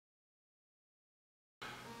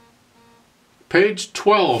Page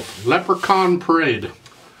 12, Leprechaun Parade.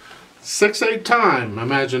 6/8 time,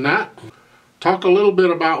 imagine that. Talk a little bit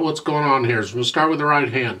about what's going on here. So we'll start with the right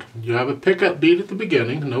hand. You have a pickup beat at the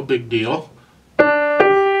beginning, no big deal.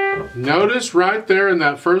 Notice right there in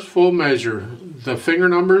that first full measure, the finger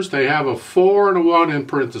numbers, they have a 4 and a 1 in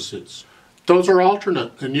parentheses. Those are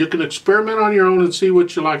alternate, and you can experiment on your own and see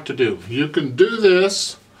what you like to do. You can do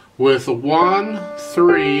this with a 1,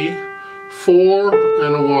 3, 4,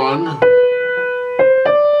 and a 1.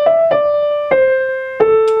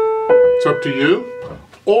 It's up to you.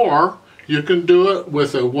 Or you can do it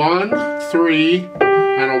with a 1, 3,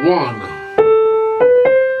 and a 1.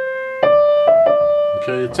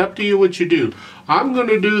 Okay, it's up to you what you do. I'm going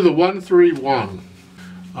to do the 1, 3, 1.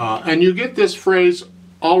 And you get this phrase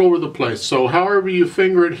all over the place. So however you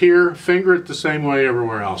finger it here, finger it the same way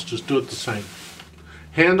everywhere else. Just do it the same.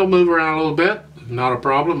 Hand will move around a little bit. Not a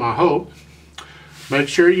problem, I hope. Make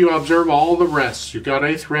sure you observe all the rests. You've got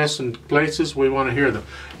eighth rests in places, we want to hear them.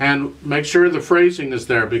 And make sure the phrasing is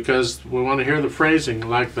there, because we want to hear the phrasing.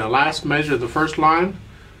 Like the last measure, the first line,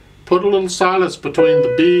 put a little silence between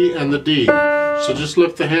the B and the D. So just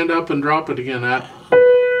lift the hand up and drop it again.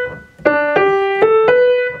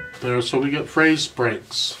 There, so we get phrase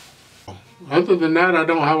breaks. Other than that, I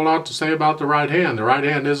don't have a lot to say about the right hand. The right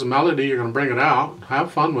hand is a melody. You're going to bring it out.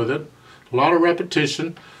 Have fun with it. A lot of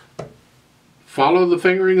repetition. Follow the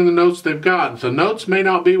fingering and the notes they've got. The notes may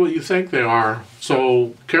not be what you think they are,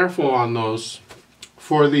 so careful on those.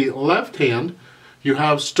 For the left hand, you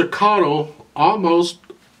have staccato almost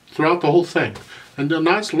throughout the whole thing. And a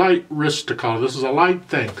nice light wrist staccato. This is a light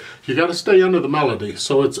thing. You got to stay under the melody.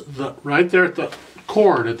 So it's right there at the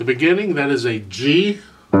chord at the beginning. That is a G,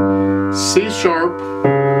 C sharp,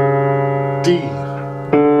 D.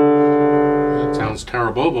 That sounds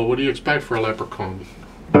terrible, but what do you expect for a leprechaun?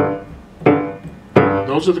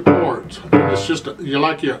 Those are the chords. And it's just,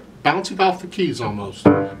 you're bouncing off the keys almost.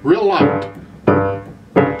 Real light.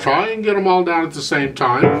 Try and get them all down at the same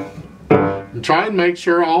time. And try and make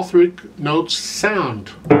sure all three notes sound,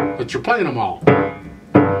 that you're playing them all.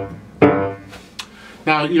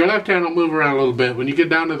 Now, your left hand will move around a little bit. When you get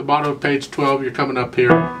down to the bottom of page 12, you're coming up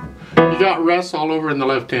here. You got rests all over in the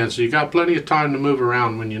left hand, so you got plenty of time to move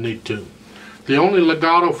around when you need to. The only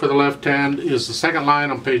legato for the left hand is the second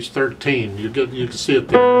line on page 13. You can see it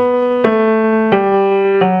there.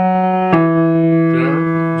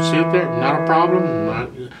 There, you see it there? Not a problem.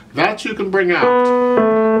 That you can bring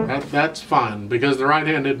out. That's fine, because the right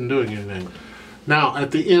hand isn't doing anything. Now,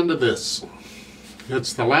 at the end of this,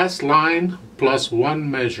 it's the last line plus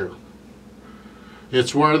one measure.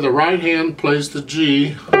 It's where the right hand plays the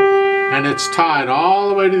G, and it's tied all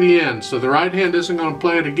the way to the end. So the right hand isn't going to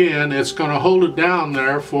play it again. It's going to hold it down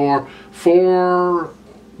there for 4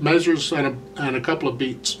 measures and a couple of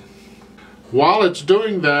beats. While it's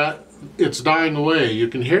doing that, it's dying away. You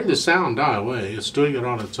can hear the sound die away. It's doing it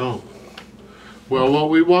on its own. Well, what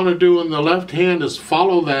we want to do in the left hand is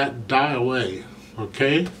follow that die away.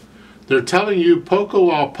 Okay? They're telling you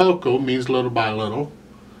poco a poco means little by little.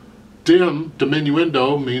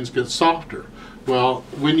 Diminuendo means get softer. Well,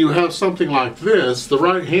 when you have something like this, the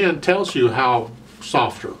right hand tells you how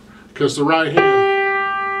softer, because the right hand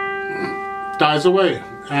dies away.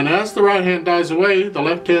 And as the right hand dies away, the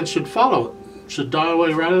left hand should follow it, should die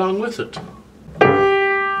away right along with it.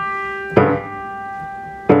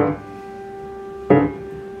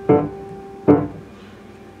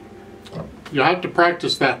 You have to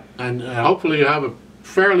practice that, and hopefully you have a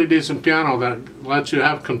fairly decent piano that lets you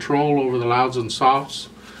have control over the louds and softs.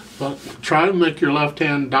 But try to make your left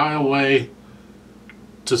hand die away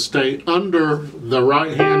to stay under the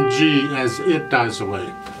right hand G as it dies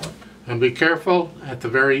away. And be careful, at the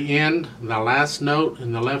very end, the last note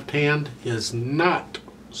in the left hand is not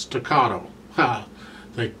staccato. Ha!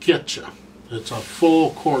 They get you. It's a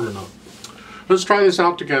full quarter note. Let's try this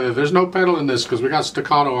out together. There's no pedal in this because we got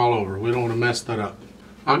staccato all over. We don't want to mess that up.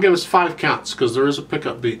 I'll give us 5 counts because there is a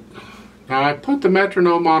pickup beat. Now I put the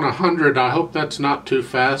metronome on 100. I hope that's not too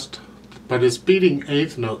fast, but it's beating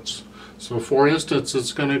eighth notes. So for instance,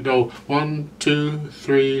 it's going to go 1, 2,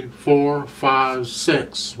 3, 4, 5,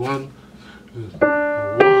 6. 1, 1,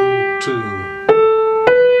 2.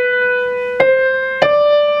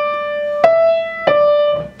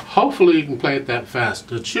 Hopefully you can play it that fast.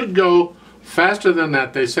 It should go faster than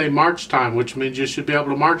that. They say march time, which means you should be able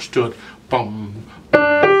to march to it. Bum.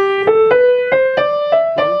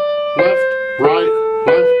 Left, right,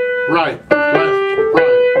 left, right, left,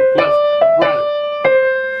 right, left, right.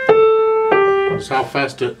 That's how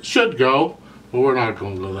fast it should go, but we're not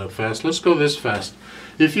going to go that fast. Let's go this fast.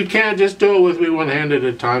 If you can't, just do it with me one hand at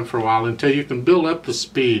a time for a while until you can build up the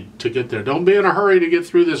speed to get there. Don't be in a hurry to get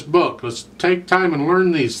through this book. Let's take time and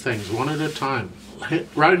learn these things one at a time.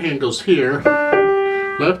 Right hand goes here,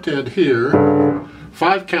 left hand here,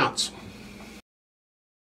 5 counts.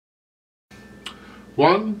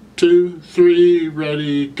 1, 2, 3,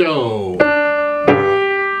 ready, go.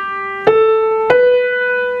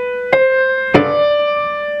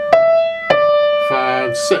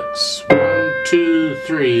 5, 6. 1, 2,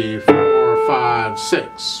 3, 4, 5,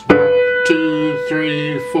 6. 1, 2,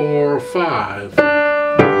 3, 4, 5.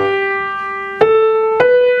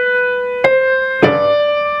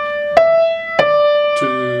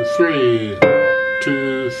 2, 3,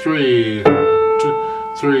 2, 3,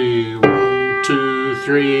 2, 3, 1, 2,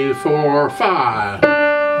 3, 4, 5.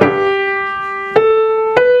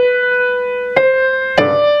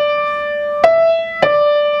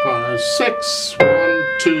 5, 6. 1,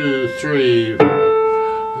 2, 3,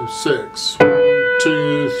 6. 1,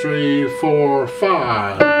 2, 3, 4,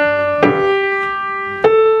 5.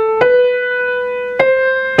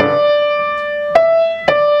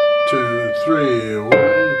 2, 3. 1,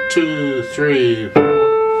 2, 3,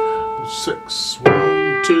 4, 6.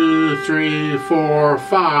 1, 2, 3, 4,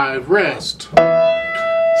 5. Rest.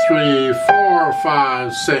 3, 4,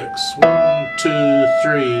 5, 6. 1, 2,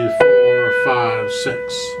 3, 4, 5,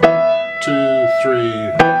 6. 2,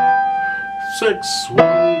 3, 6.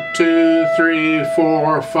 1, 2, 3,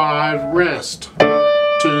 4, 5. Rest.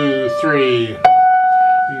 2, 3.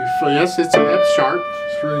 Yes, it's an F sharp.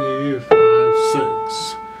 3, 5,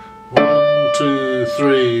 6. 1, 2,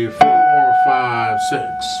 3, 4, 5,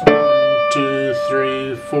 6. 1, 2,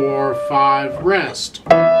 3, 4, 5. Rest.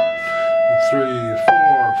 3,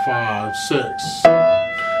 4, 5, 6.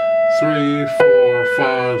 3, 4,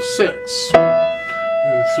 5, 6.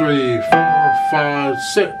 3, 4, 5,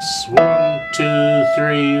 6. 1, 2,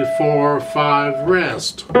 3, 4, 5.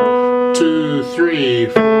 Rest. 2, 3,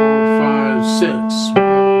 4, 5, 6.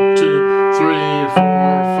 1, 2, 3,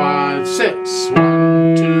 4, 5, 6.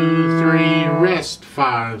 1, 2, 3, rest.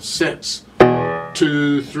 5, 6.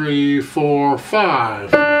 2, 3, 4,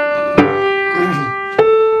 5.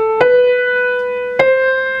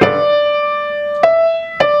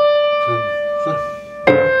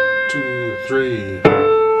 2, 3,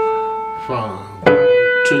 5.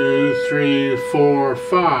 2, 3, 4,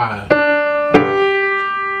 5.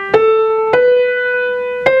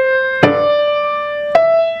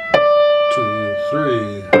 2,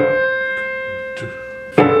 3,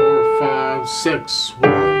 4, 5, 6.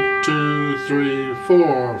 1, 2, 3,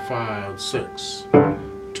 4, 5, 6.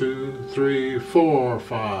 2, 3, 4,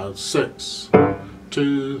 5, 6.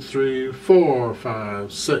 2, 3, 4,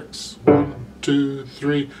 5, 6. 1, 2,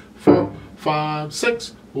 3, 4, 5,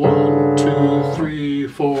 6. 1, 2, 3,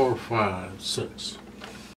 4, 5, 6.